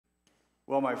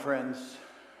Well, my friends,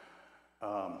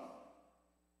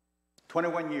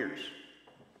 21 years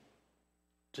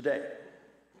today,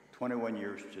 21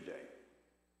 years today,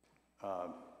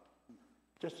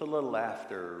 just a little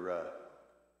after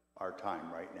our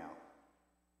time right now.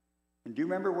 And do you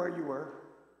remember where you were?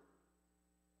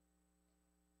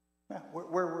 Yeah,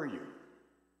 where were you?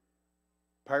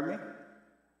 Pardon me?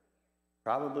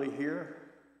 Probably here.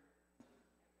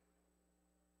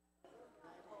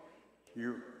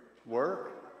 You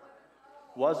work?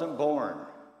 Wasn't born.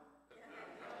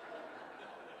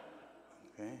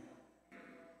 Okay.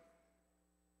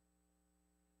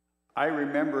 I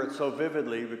remember it so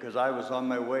vividly because I was on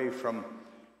my way from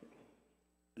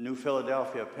New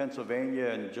Philadelphia, Pennsylvania,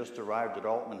 and just arrived at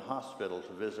Altman Hospital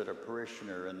to visit a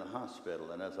parishioner in the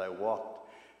hospital. And as I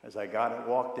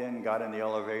walked in, got in the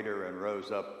elevator, and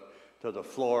rose up to the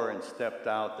floor and stepped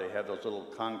out, they have those little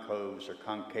concoves, or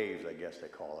concaves, I guess they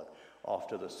call it, off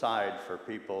to the side for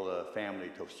people, the family,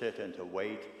 to sit and to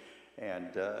wait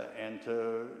and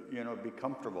to, be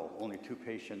comfortable. Only two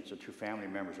patients or two family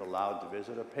members allowed to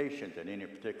visit a patient at any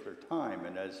particular time.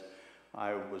 And as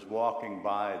I was walking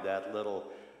by that little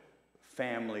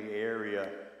family area,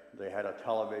 they had a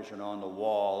television on the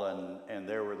wall, and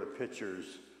there were the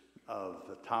pictures of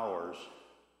the towers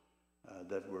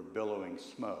that were billowing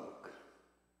smoke.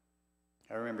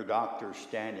 I remember doctors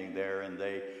standing there, and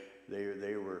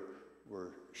they were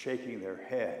shaking their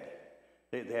head.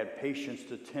 They had patients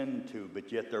to tend to,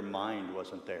 but yet their mind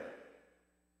wasn't there.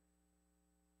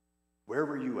 Where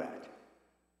were you at?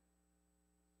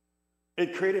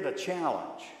 It created a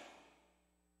challenge.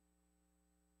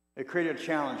 It created a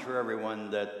challenge for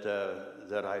everyone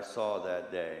that I saw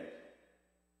that day.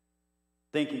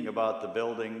 Thinking about the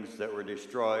buildings that were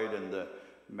destroyed and the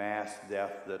mass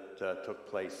death that took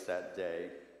place that day.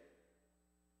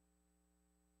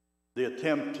 The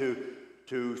attempt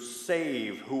to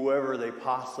save whoever they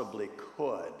possibly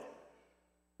could,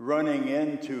 running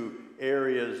into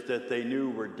areas that they knew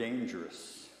were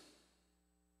dangerous.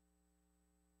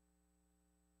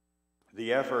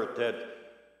 The effort that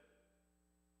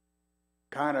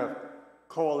kind of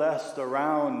coalesced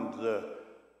around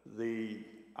the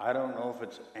I don't know if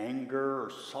it's anger or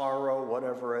sorrow,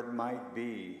 whatever it might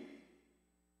be.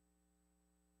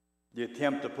 The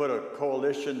attempt to put a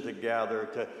coalition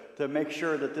together to make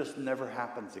sure that this never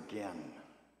happens again.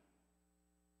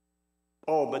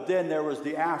 Oh, but then there was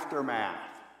the aftermath.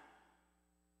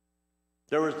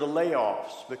 There was the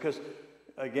layoffs because,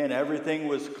 again, everything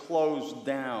was closed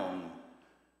down.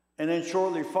 And then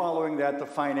shortly following that, the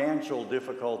financial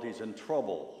difficulties and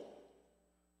trouble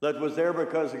that was there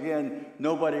because, again,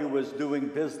 nobody was doing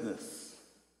business.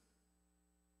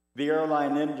 The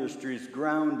airline industry's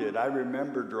grounded. I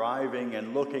remember driving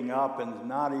and looking up and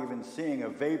not even seeing a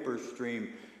vapor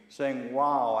stream, saying,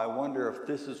 wow, I wonder if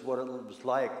this is what it was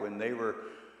like when they were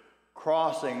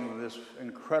crossing this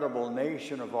incredible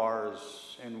nation of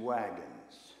ours in wagons.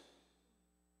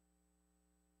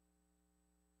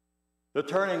 The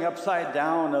turning upside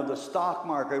down of the stock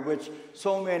market, which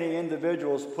so many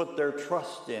individuals put their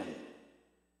trust in.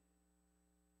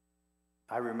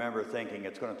 I remember thinking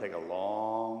it's going to take a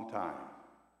long time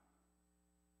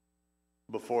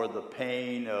before the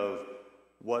pain of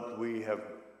what we have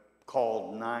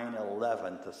called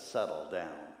 9/11 to settle down.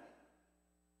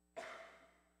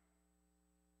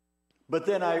 But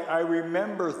then I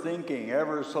remember thinking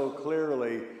ever so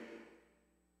clearly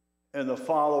in the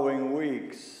following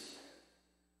weeks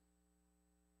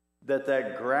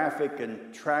that graphic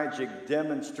and tragic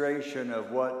demonstration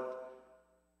of what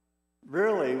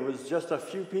really was just a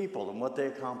few people and what they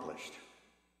accomplished.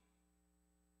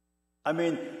 I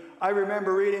mean, I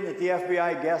remember reading that the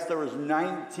FBI guessed there was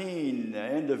 19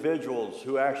 individuals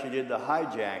who actually did the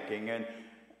hijacking,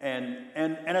 and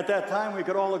at that time we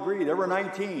could all agree there were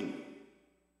 19.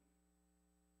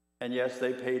 And yes,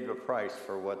 they paid the price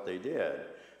for what they did.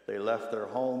 They left their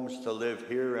homes to live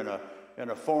here in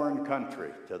a foreign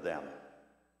country to them.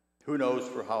 Who knows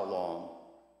for how long?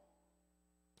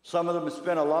 Some of them have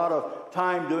spent a lot of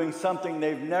time doing something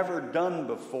they've never done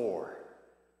before,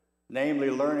 namely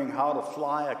learning how to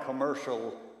fly a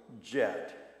commercial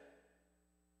jet.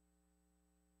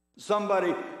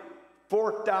 Somebody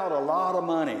forked out a lot of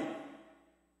money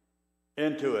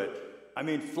into it. I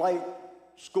mean, flight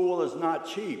school is not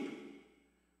cheap.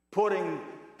 Putting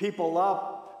people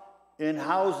up in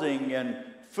housing and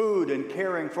food and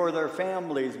caring for their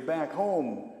families back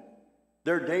home,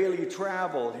 their daily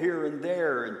travel here and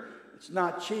there, and it's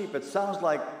not cheap. It sounds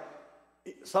like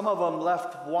some of them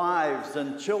left wives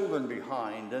and children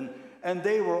behind, and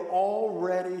they were all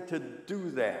ready to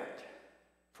do that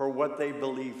for what they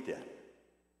believed in.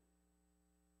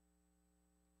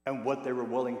 and what they were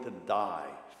willing to die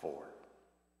for.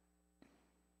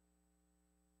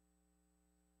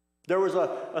 There was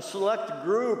a select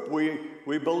group,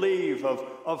 we believe,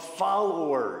 of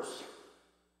followers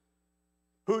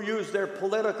who used their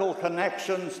political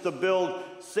connections to build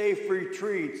safe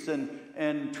retreats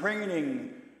and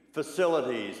training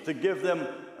facilities, to give them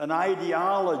an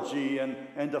ideology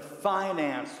and to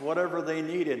finance whatever they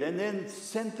needed, and then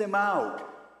sent them out.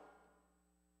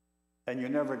 And you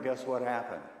never guess what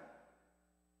happened.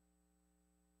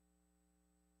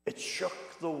 It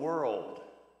shook the world,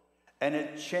 and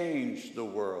it changed the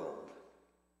world.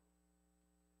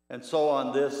 And so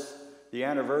on this, the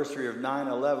anniversary of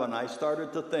 9/11, I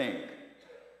started to think.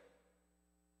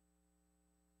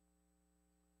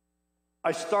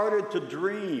 I started to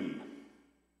dream.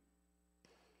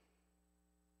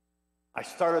 I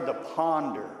started to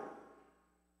ponder.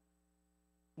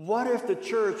 What if the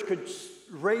church could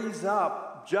raise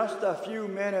up just a few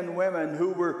men and women who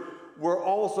were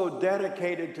also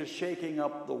dedicated to shaking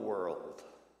up the world?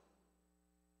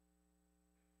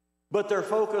 But their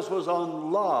focus was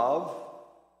on love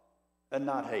and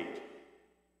not hate.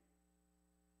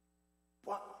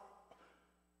 What?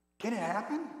 Can it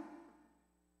happen?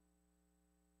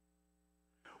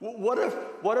 What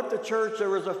if the church, there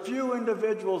was a few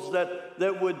individuals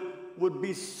that would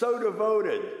be so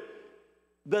devoted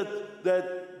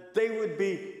that they would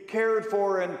be cared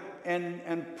for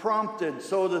and prompted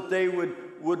so that they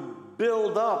would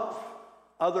build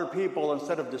up other people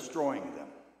instead of destroying them,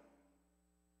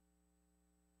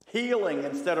 healing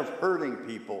instead of hurting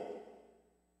people.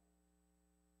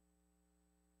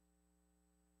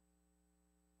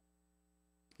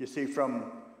 You see,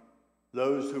 from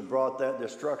those who brought that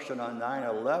destruction on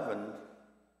 9/11,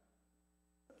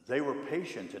 they were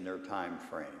patient in their time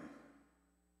frame.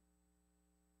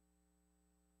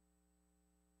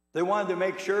 They wanted to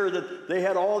make sure that they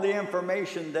had all the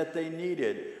information that they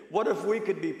needed. What if we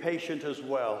could be patient as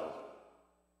well?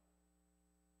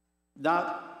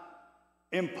 Not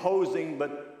imposing,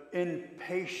 but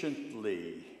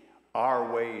impatiently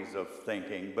our ways of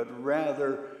thinking, but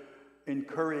rather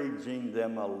encouraging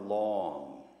them along.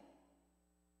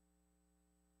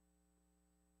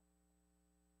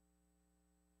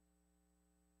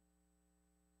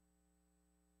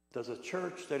 Does a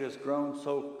church that has grown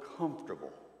so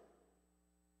comfortable,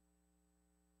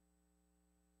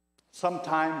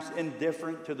 sometimes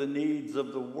indifferent to the needs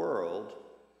of the world,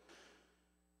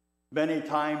 many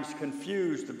times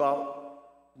confused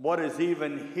about what is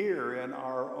even here in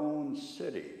our own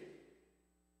city,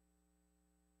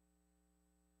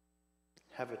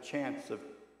 have a chance of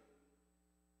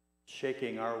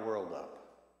shaking our world up?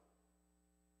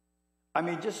 I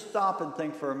mean, just stop and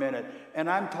think for a minute. And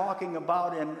I'm talking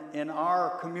about in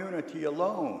our community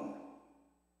alone.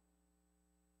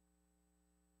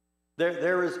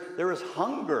 There is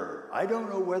hunger. I don't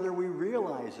know whether we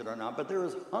realize it or not, but there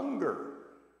is hunger.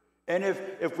 And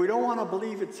if we don't want to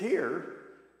believe it's here,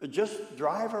 just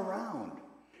drive around.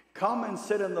 Come and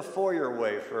sit in the foyer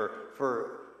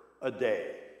for a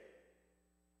day.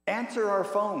 Answer our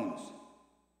phones.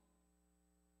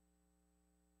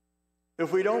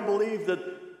 If we don't believe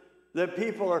that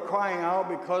people are crying out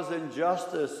because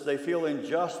they feel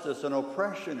injustice and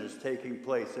oppression is taking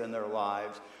place in their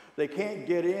lives, they can't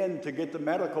get in to get the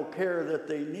medical care that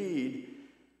they need,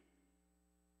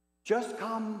 just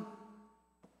come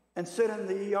and sit in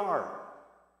the ER.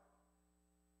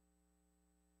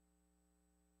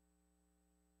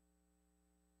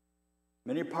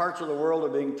 Many parts of the world are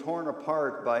being torn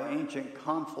apart by ancient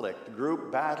conflict,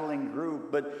 group battling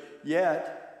group, but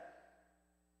yet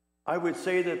I would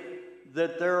say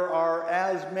that there are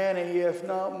as many, if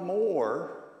not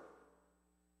more,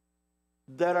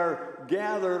 that are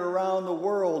gathered around the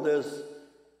world as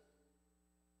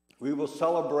we will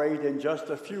celebrate in just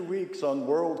a few weeks on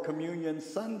World Communion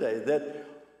Sunday, that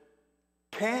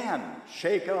can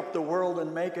shake up the world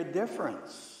and make a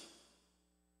difference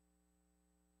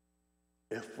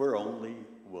if we're only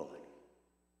willing.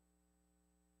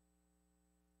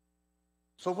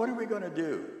 So what are we going to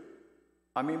do?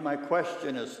 I mean, my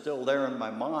question is still there in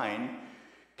my mind.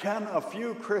 Can a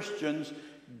few Christians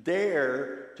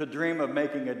dare to dream of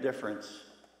making a difference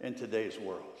in today's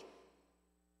world?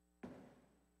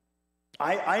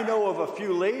 I know of a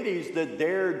few ladies that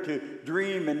dared to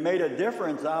dream and made a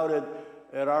difference out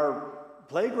at our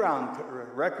playground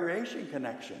recreation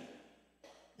connection.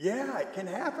 Yeah, it can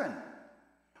happen.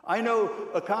 I know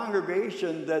a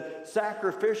congregation that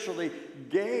sacrificially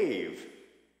gave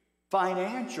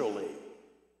financially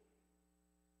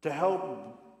to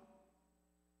help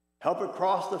it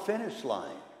cross the finish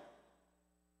line.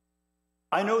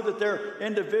 I know that there are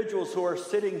individuals who are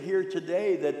sitting here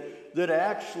today that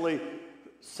actually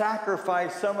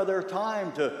sacrifice some of their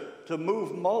time to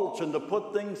move mulch and to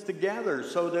put things together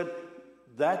so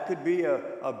that could be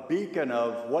a beacon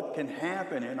of what can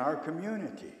happen in our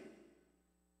community.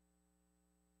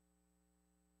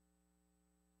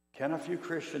 Can a few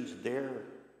Christians dare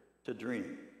to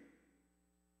dream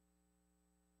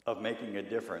of making a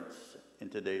difference in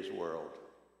today's world?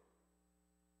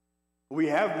 We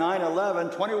have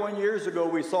 9/11. 21 years ago,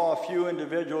 we saw a few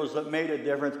individuals that made a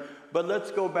difference, but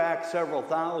let's go back several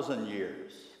thousand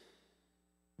years,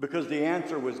 because the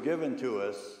answer was given to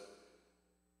us.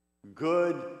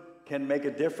 Good can make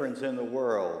a difference in the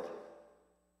world.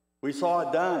 We saw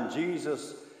it done.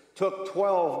 Jesus took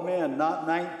 12 men, not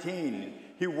 19.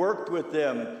 He worked with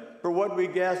them for what we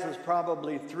guess is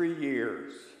probably 3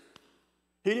 years.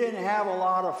 He didn't have a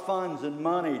lot of funds and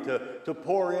money to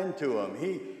pour into them.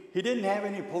 He didn't have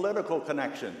any political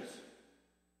connections.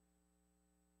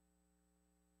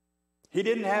 He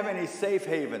didn't have any safe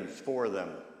havens for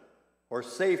them or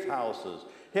safe houses.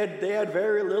 They had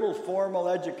very little formal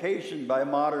education by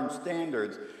modern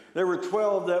standards. There were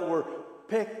 12 that were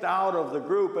picked out of the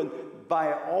group, and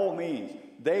by all means,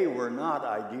 they were not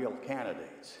ideal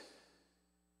candidates.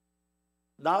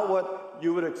 Not what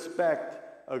you would expect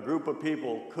a group of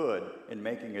people could in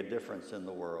making a difference in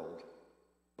the world.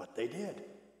 But they did.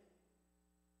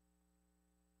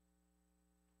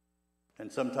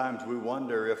 And sometimes we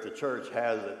wonder if the church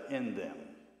has it in them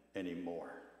anymore.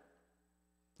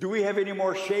 Do we have any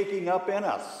more shaking up in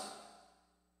us?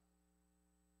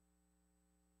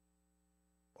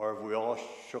 Or have we all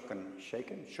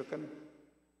shaken?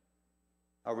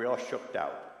 Are we all shooked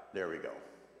out? There we go.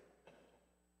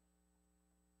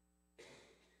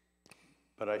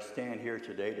 But I stand here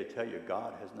today to tell you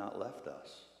God has not left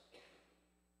us.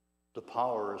 The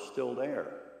power is still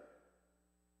there.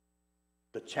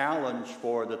 The challenge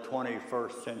for the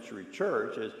 21st century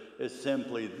church is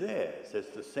simply this. It's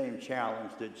the same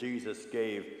challenge that Jesus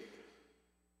gave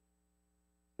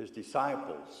his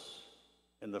disciples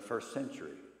in the first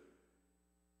century.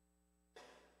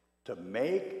 To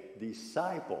make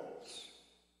disciples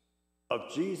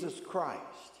of Jesus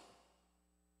Christ.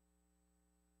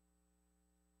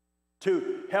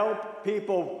 To help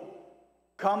people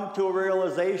come to a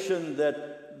realization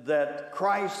that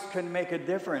Christ can make a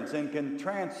difference and can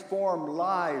transform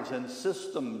lives and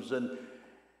systems and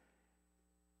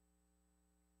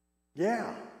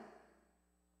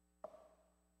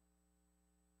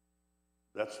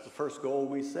that's the first goal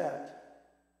we set.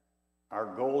 Our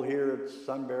goal here at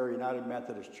Sunbury United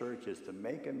Methodist Church is to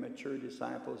make and mature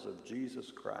disciples of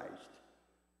Jesus Christ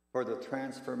for the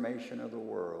transformation of the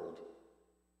world.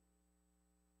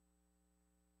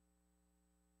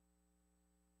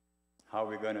 How are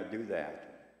we going to do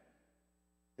that?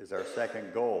 Is our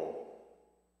second goal,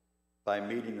 by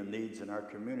meeting the needs in our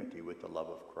community with the love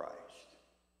of Christ.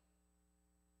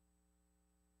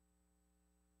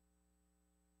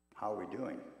 How are we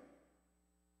doing?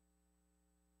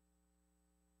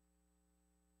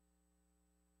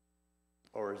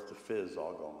 Or is the fizz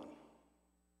all gone?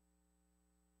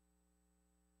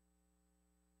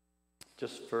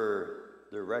 Just for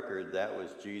the record, that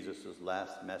was Jesus'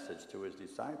 last message to his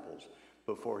disciples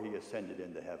before he ascended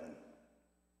into heaven.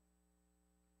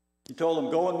 He told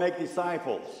them, go and make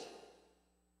disciples.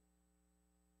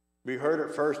 We heard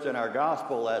it first in our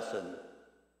gospel lesson.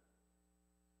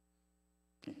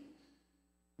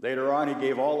 Later on, he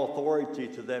gave all authority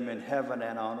to them in heaven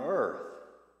and on earth.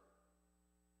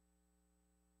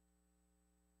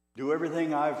 Do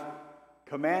everything I've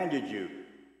commanded you.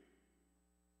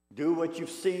 Do what you've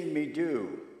seen me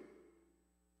do.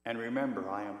 And remember,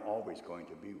 I am always going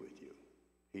to be with you,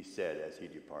 he said as he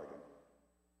departed.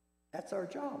 That's our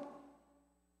job.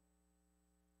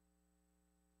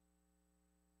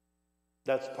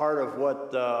 That's part of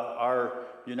what our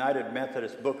United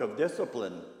Methodist Book of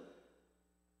Discipline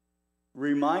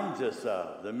reminds us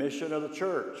of, the mission of the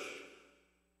church,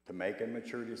 to make and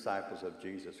mature disciples of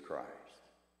Jesus Christ.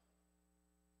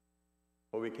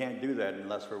 Well, we can't do that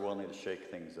unless we're willing to shake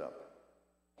things up.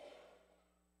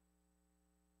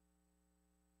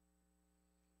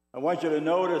 I want you to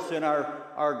notice in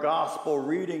our gospel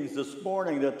readings this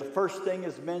morning that the first thing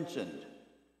is mentioned.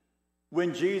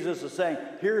 When Jesus is saying,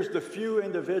 here's the few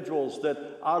individuals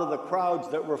that out of the crowds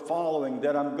that we're following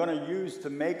that I'm going to use to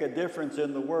make a difference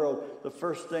in the world, the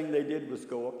first thing they did was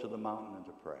go up to the mountain and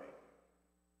to pray.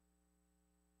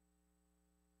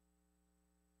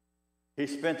 He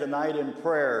spent the night in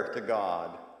prayer to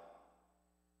God.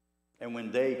 And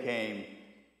when day came,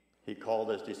 he called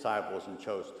his disciples and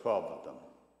chose 12 of them,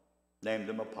 named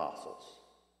them apostles.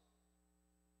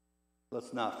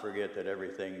 Let's not forget that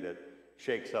everything that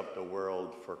shakes up the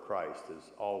world for Christ is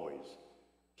always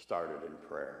started in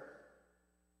prayer.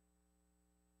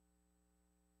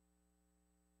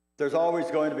 There's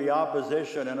always going to be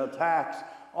opposition and attacks.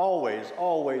 Always,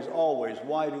 always, always.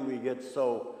 Why do we get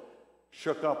so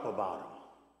shook up about them?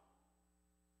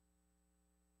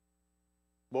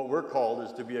 What we're called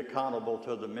is to be accountable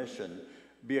to the mission,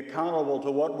 be accountable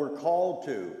to what we're called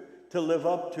to live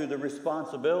up to the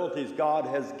responsibilities God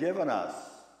has given us.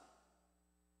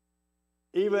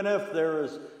 Even if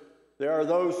there are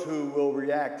those who will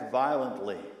react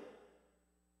violently.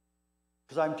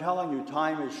 Because I'm telling you,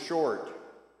 time is short.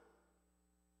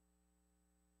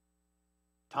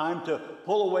 Time to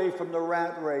pull away from the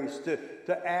rat race,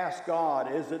 to ask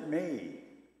God, is it me?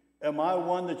 Am I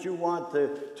one that you want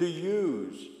to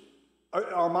use?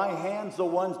 Are my hands the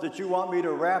ones that you want me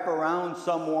to wrap around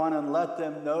someone and let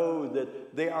them know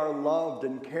that they are loved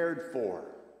and cared for?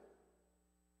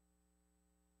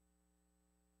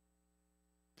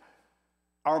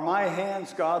 Are my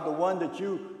hands, God, the one that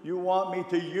you want me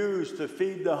to use to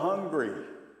feed the hungry,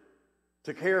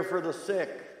 to care for the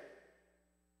sick?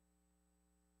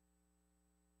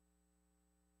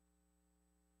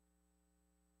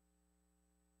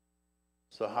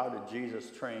 So how did Jesus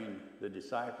train the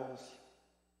disciples?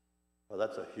 Well,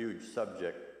 that's a huge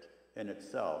subject in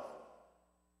itself.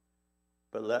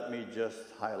 But let me just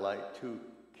highlight two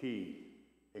key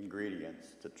ingredients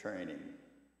to training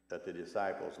that the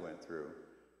disciples went through.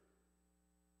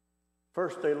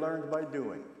 First, they learned by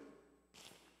doing.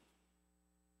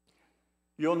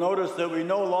 You'll notice that we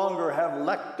no longer have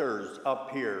lectors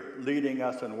up here leading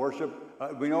us in worship.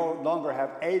 We no longer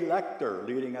have a lector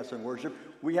leading us in worship.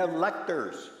 We have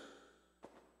lectors.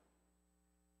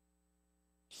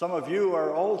 Some of you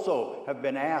are also have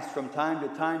been asked from time to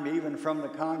time, even from the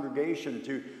congregation,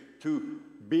 to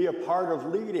be a part of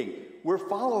leading. We're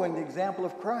following the example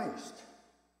of Christ.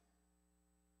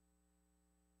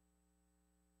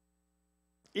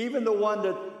 Even the one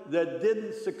that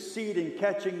didn't succeed in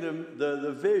catching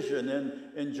the vision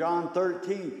in John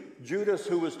 13, Judas,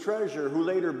 who was treasurer, who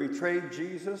later betrayed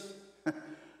Jesus.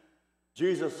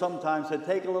 Jesus sometimes said,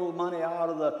 take a little money out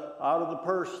of the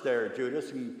purse there,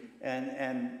 Judas,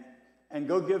 and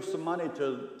go give some money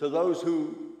to those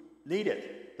who need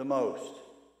it the most.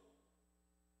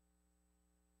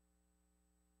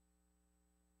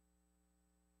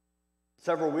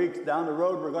 Several weeks down the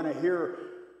road, we're going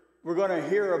to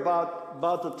hear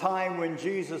about the time when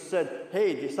Jesus said,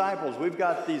 hey, disciples, we've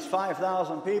got these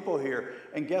 5,000 people here,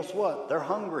 and guess what? They're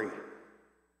hungry.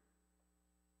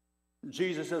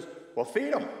 Jesus says, well,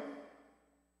 feed them.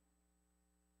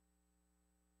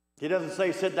 He doesn't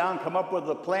say, sit down, come up with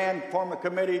a plan, form a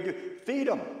committee, feed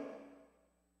them.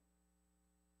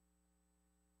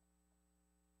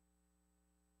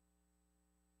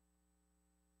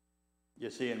 You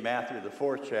see, in Matthew, the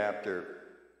 4th chapter,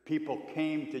 people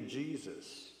came to Jesus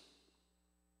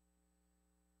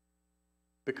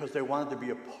because they wanted to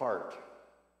be a part.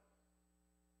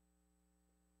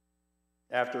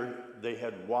 After they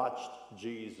had watched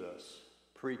Jesus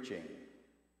preaching,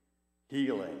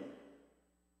 healing,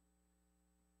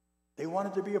 they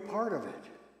wanted to be a part of it.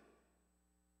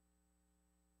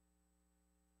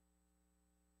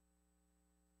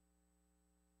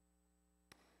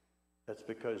 That's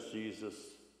because Jesus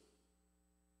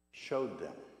showed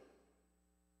them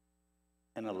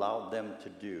and allowed them to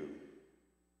do.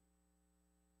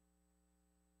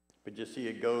 But you see,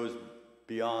 it goes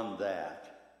beyond that.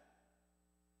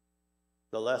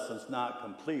 The lesson's not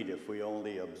complete if we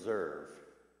only observe.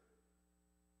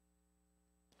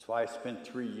 That's why I spent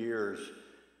 3 years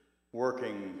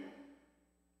working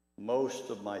most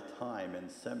of my time in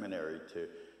seminary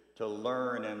to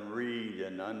learn and read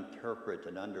and interpret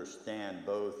and understand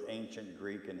both ancient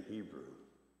Greek and Hebrew.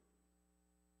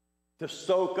 To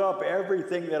soak up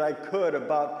everything that I could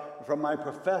from my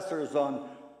professors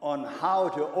on how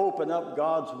to open up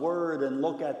God's Word and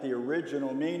look at the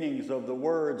original meanings of the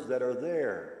words that are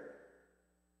there.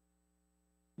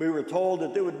 We were told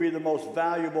that it would be the most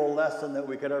valuable lesson that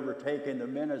we could ever take into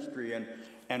ministry,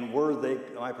 and were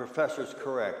my professors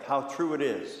correct? How true it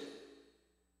is.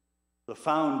 The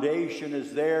foundation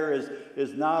is there,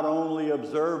 is not only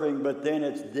observing, but then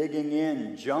it's digging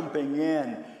in, jumping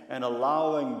in, and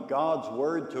allowing God's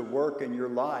Word to work in your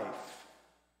life.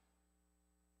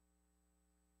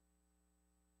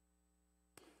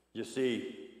 You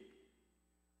see,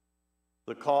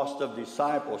 the cost of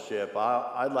discipleship,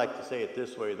 I'd like to say it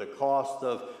this way, the cost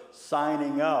of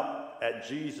signing up at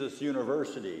Jesus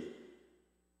University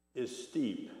is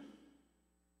steep.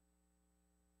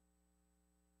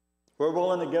 We're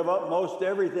willing to give up most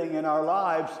everything in our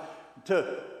lives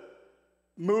to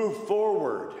move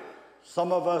forward.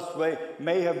 Some of us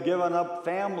may have given up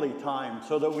family time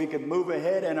so that we could move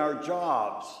ahead in our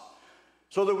jobs,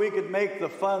 so that we could make the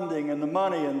funding and the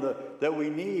money that we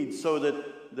need, so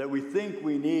that we think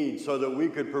we need, so that we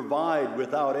could provide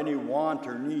without any want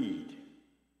or need.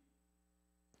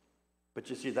 But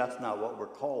you see, that's not what we're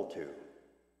called to.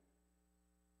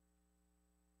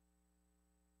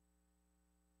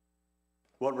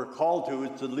 What we're called to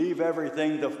is to leave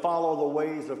everything to follow the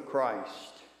ways of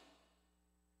Christ.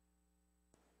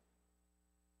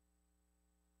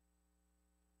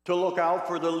 To look out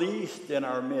for the least in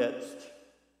our midst.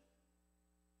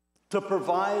 To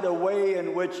provide a way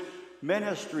in which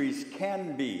ministries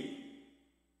can be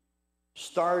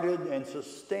started and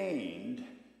sustained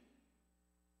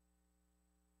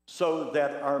so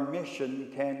that our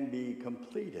mission can be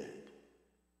completed.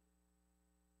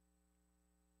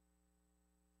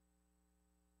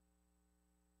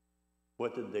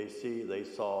 What did they see? They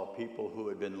saw people who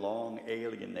had been long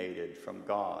alienated from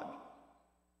God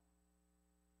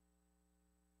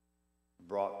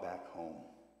brought back home.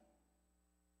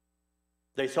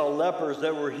 They saw lepers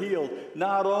that were healed,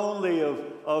 not only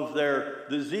of their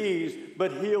disease,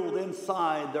 but healed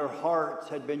inside. Their hearts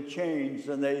had been changed,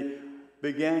 and they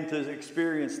began to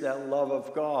experience that love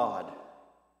of God.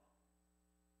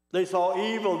 They saw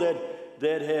evil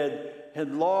that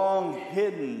had long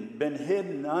been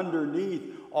hidden underneath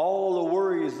all the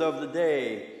worries of the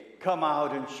day come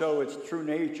out and show its true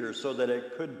nature so that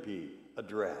it could be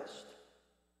addressed.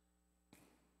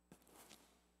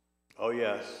 Oh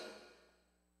yes,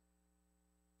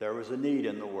 there was a need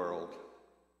in the world.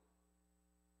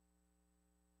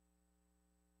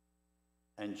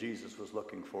 And Jesus was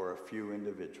looking for a few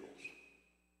individuals.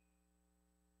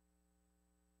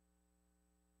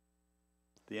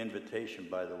 The invitation,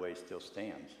 by the way, still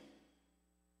stands.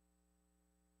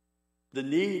 The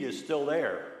need is still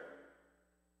there.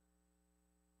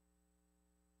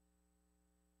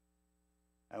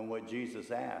 And what Jesus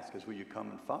asked is, will you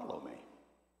come and follow me?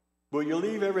 Will you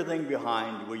leave everything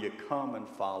behind? Will you come and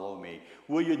follow me?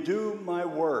 Will you do my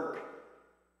work,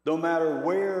 no matter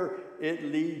where it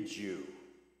leads you?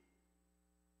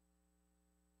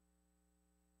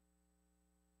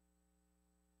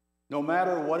 No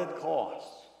matter what it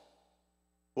costs.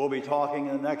 We'll be talking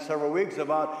in the next several weeks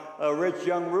about a rich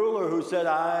young ruler who said,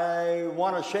 I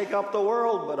want to shake up the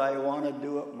world, but I want to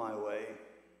do it my way,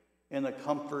 in the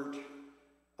comfort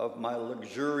of my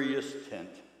luxurious tent,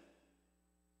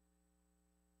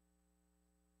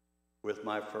 with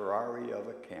my Ferrari of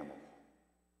a camel.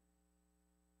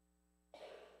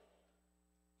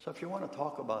 So if you want to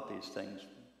talk about these things,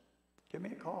 give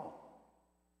me a call.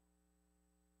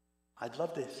 I'd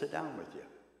love to sit down with you.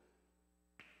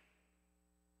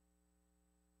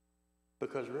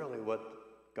 Because really what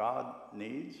God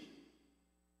needs,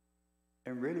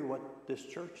 and really what this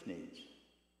church needs,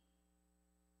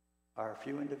 are a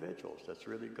few individuals that's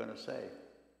really going to say,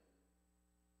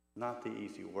 not the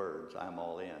easy words, I'm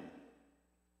all in,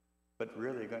 but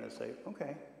really going to say,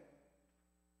 okay.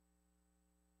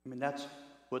 I mean, that's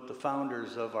what the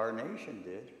founders of our nation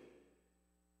did.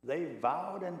 They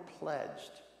vowed and pledged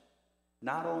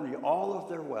not only all of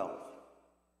their wealth,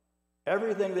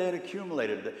 everything they had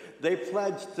accumulated, they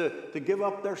pledged to give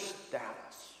up their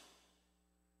status.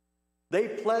 They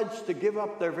pledged to give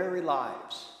up their very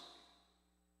lives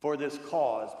for this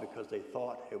cause because they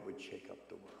thought it would shake up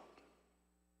the world.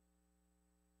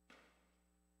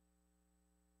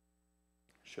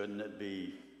 Shouldn't it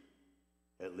be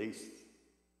at least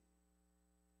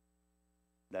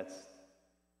that's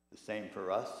the same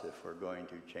for us if we're going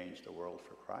to change the world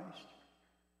for Christ?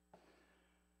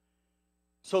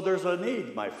 So there's a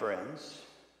need, my friends,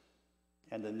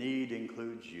 and the need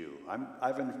includes you. I'm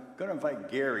going to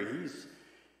invite Gary. He's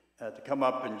to come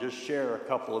up and just share a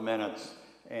couple of minutes.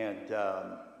 And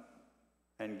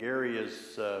Gary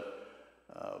is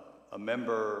a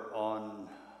member on,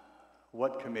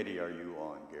 what committee are you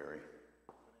on, Gary?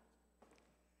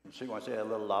 So you want to say that a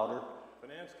little louder?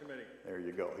 Finance Committee. There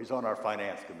you go. He's on our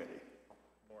Finance Committee.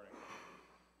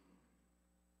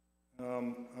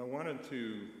 Morning. I wanted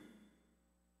to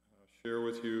share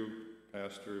with you,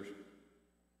 Pastor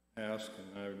asked,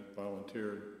 and I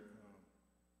volunteered,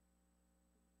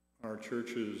 our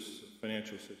church's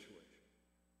financial situation.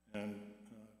 And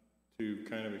to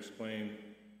kind of explain,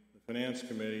 the Finance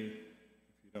Committee,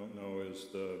 if you don't know, is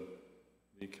the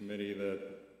committee that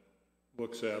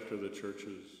looks after the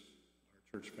church's,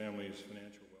 our church family's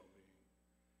financial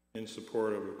well-being, in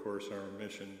support of course, our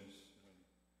missions,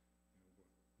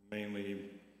 mainly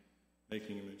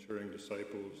making and maturing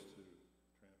disciples to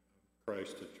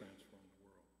Christ to transform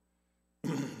the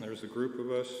world. there's a group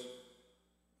of us.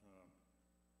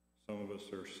 Some of us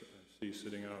I see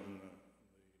sitting out in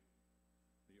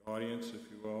the audience, if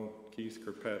you will. Keith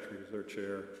Kirkpatrick is their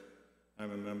chair.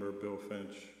 I'm a member. Bill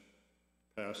Finch,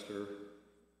 pastor,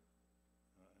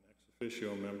 an ex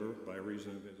officio member. By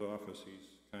reason of his office, he's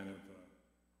kind of a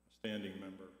standing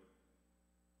member.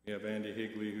 We have Andy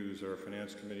Higley, who's our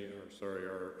finance committee,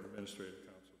 our administrative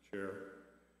council chair.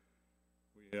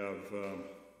 We have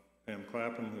Pam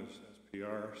Clapham, who's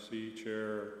SPRC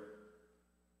chair.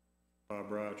 Bob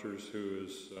Rogers, who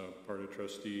is part of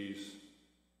trustees.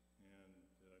 And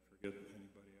did I forget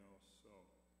anybody else? So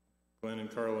Glenn and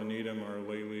Carla Needham are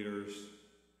lay leaders,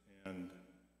 and I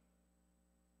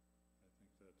think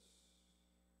that's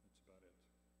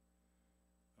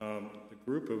about it. The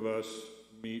group of us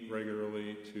meet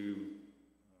regularly to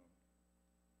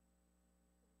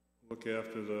look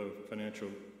after the financial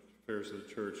affairs of the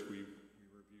church. We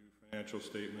review financial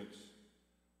statements.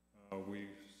 We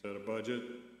set a budget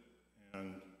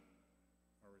and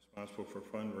are responsible for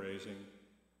fundraising,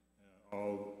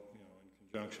 all in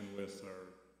conjunction with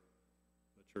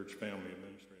the Church Family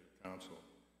Administrative Council.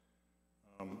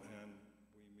 And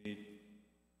we meet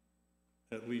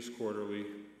at least quarterly,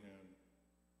 and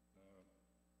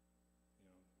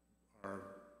our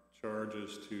charge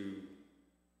is to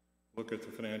look at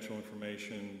the financial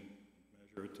information,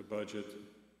 measure it to budget,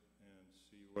 and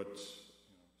see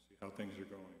see how things are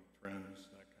going, trends,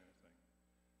 that kind of thing.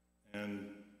 And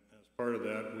as part of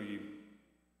that, we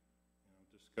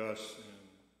discuss and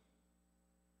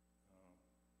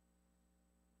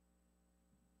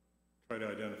try to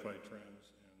identify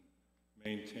trends and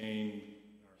maintain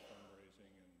our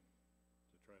fundraising and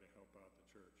to try to help out the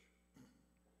church.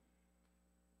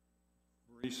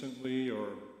 Recently, or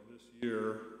this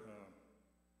year,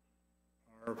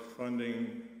 our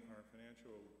funding, our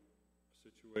financial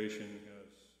situation has,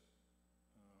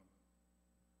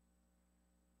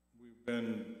 we've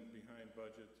been behind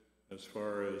budget as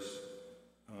far as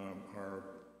our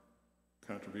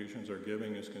contributions, our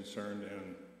giving is concerned,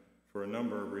 and for a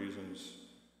number of reasons,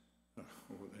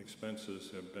 expenses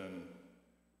have been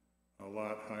a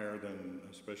lot higher than,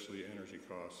 especially energy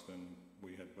costs, than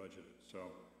we had budgeted. So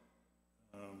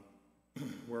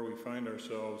where we find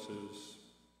ourselves is,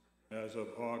 as of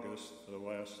August, the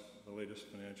latest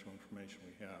financial information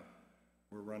we have,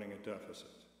 we're running a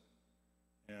deficit.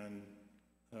 And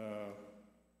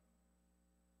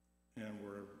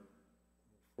we're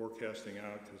forecasting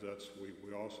out, because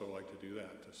we also like to do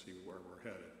that to see where we're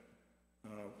headed.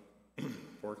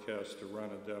 Forecast to run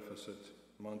a deficit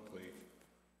monthly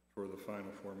for the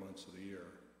final 4 months of the year.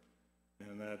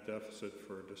 And that deficit,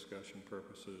 for discussion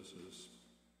purposes, is,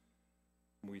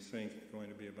 we think, going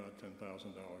to be about $10,000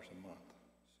 a month.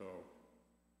 So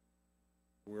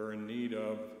we're in need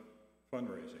of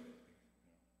fundraising.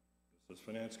 This is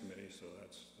Finance Committee, so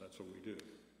that's what we do.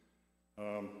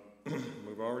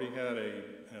 We've already had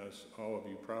as all of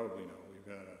you probably know,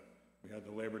 we had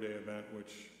the Labor Day event,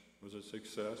 which was a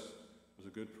success. It was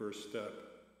a good first step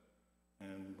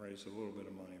and raised a little bit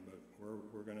of money, but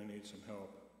we're going to need some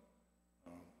help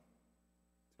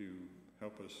to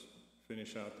help us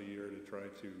finish out the year, to try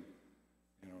to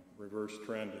reverse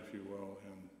trend, if you will,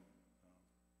 and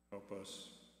help us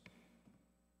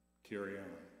carry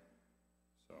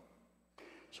on.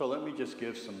 So let me just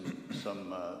give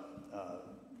some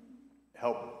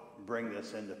help bring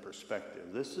this into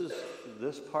perspective.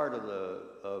 This part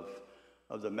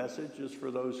of the message is for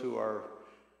those who are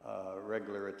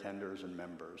regular attenders and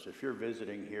members. If you're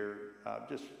visiting here,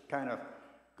 just kind of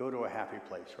go to a happy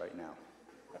place right now.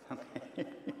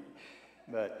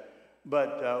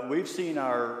 But we've seen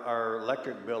our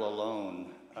electric bill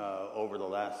alone over the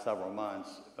last several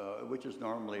months, which is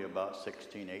normally about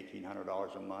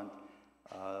 $1,800 a month.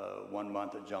 1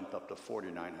 month it jumped up to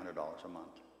 $4,900 a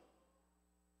month.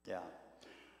 Yeah,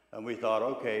 and we thought,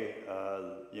 okay,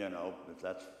 if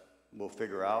that's, we'll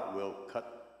figure out. We'll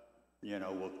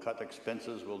cut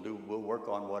expenses. We'll work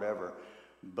on whatever.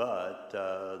 But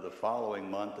the following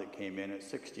month it came in at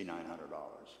 $6,900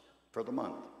 for the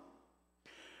month.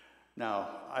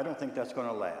 Now, I don't think that's going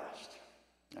to last.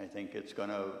 I think it's going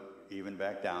to even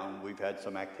back down. We've had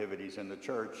some activities in the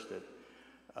church that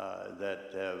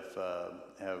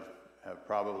have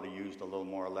probably used a little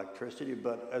more electricity,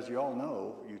 but as you all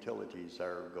know, utilities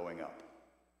are going up.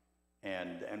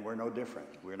 And we're no different.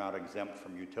 We're not exempt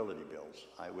from utility bills.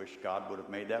 I wish God would have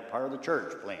made that part of the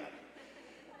church plan,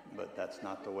 but that's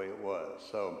not the way it was.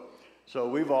 So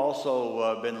we've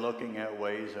also been looking at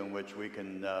ways in which we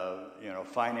can,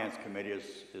 Finance Committee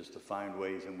is to find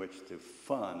ways in which to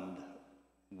fund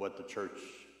what the church,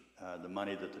 the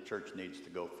money that the church needs to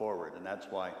go forward. And that's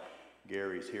why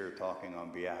Gary's here talking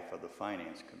on behalf of the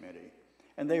Finance Committee.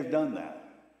 And they've done that.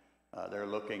 They're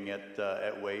looking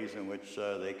at ways in which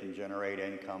they can generate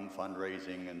income,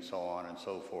 fundraising, and so on and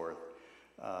so forth.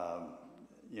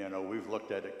 We've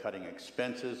looked at it cutting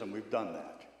expenses, and we've done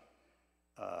that.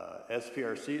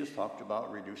 SPRC has talked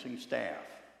about reducing staff,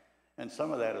 and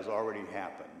some of that has already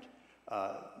happened.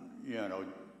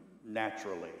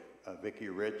 Naturally, Vicki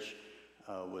Rich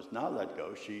was not let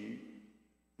go. She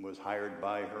was hired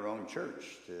by her own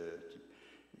church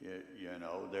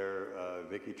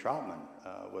Vicki Troutman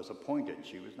was appointed.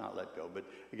 She was not let go. But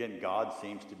again, God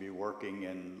seems to be working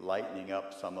and lightening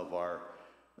up some of our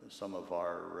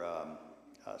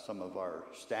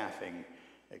staffing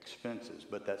expenses,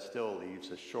 but that still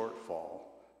leaves a shortfall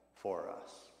for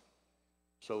us.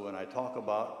 So when I talk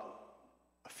about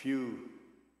a few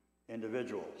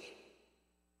individuals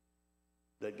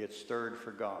that get stirred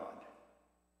for God,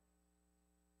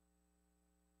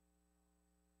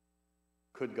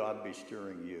 could God be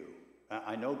stirring you?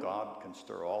 I know God can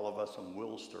stir all of us and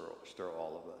will stir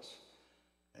all of us.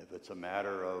 If it's a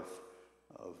matter of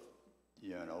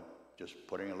just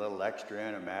putting a little extra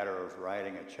in, a matter of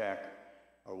writing a check,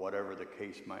 or whatever the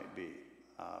case might be.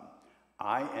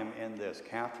 I am in this.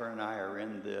 Catherine and I are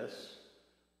in this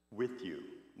with you.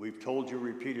 We've told you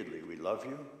repeatedly, we love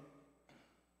you.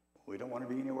 We don't want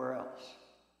to be anywhere else.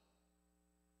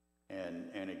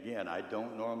 And again, I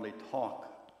don't normally talk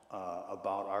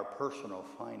about our personal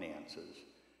finances,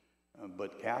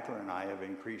 but Catherine and I have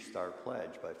increased our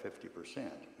pledge by 50%,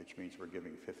 which means we're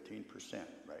giving 15%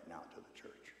 right now to the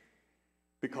church.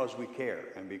 Because we care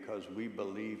and because we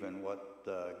believe in what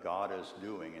God is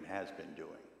doing and has been doing.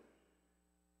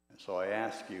 And so I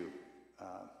ask you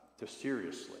to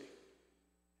seriously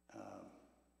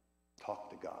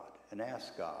talk to God and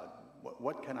ask God,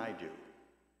 what can I do?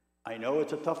 I know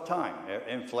it's a tough time.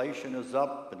 Inflation is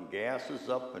up and gas is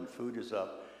up and food is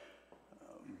up.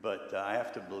 But I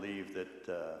have to believe that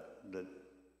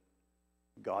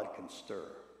God can stir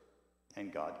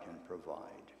and God can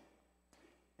provide.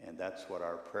 And that's what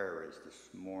our prayer is this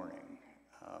morning.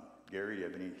 Gary, do you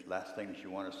have any last things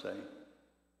you want to say?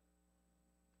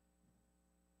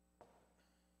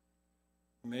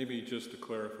 Maybe just to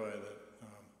clarify that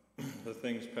the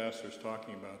things Pastor's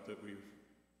talking about that we've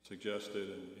suggested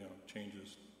and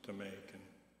changes to make, and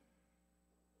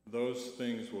those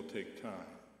things will take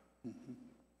time. Mm-hmm.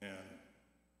 And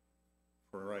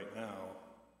for right now,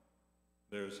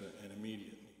 there's an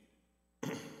immediate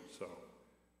need. So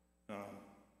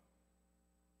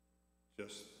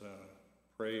just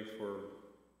pray for,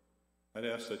 I'd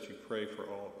ask that you pray for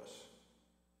all of us.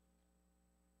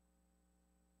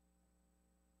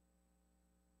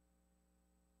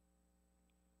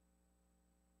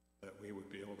 That we would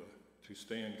be able to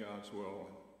stay in God's will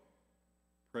and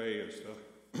pray as to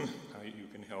how you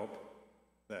can help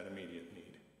that immediate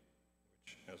need,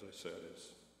 which, as I said,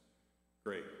 is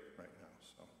great right now.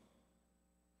 So,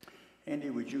 Andy,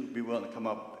 would you be willing to come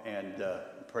up and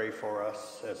pray for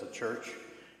us as a church?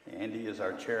 Andy is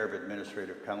our chair of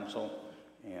administrative council,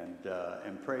 and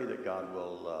pray that God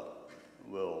will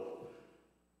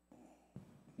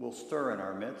stir in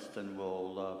our midst and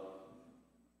will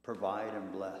provide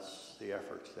and bless the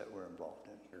efforts that we're involved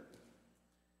in here.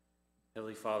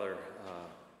 Heavenly Father,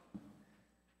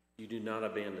 you do not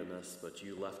abandon us, but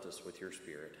you left us with your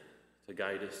Spirit to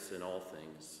guide us in all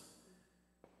things.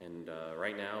 And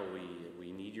right now,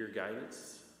 we need your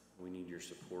guidance. We need your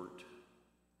support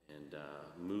and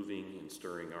moving and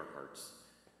stirring our hearts.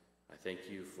 I thank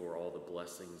you for all the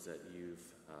blessings that you've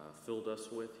filled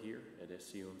us with here at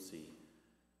SUMC.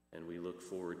 And we look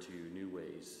forward to new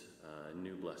ways,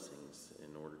 new blessings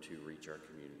in order to reach our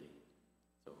community.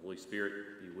 So Holy Spirit,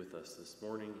 be with us this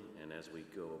morning and as we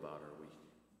go about our week.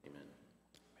 Amen.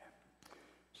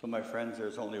 So my friends,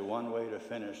 there's only one way to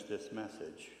finish this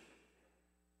message.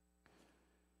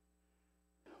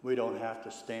 We don't have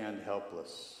to stand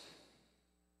helpless.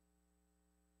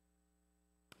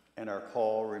 And our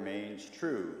call remains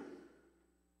true.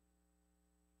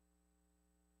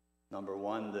 Number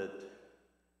one, that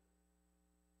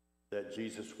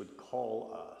Jesus would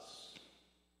call us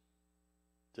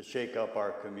to shake up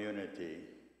our community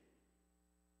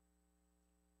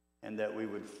and that we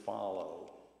would follow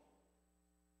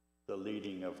the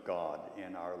leading of God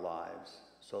in our lives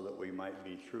so that we might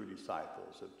be true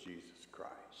disciples of Jesus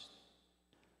Christ.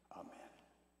 Amen.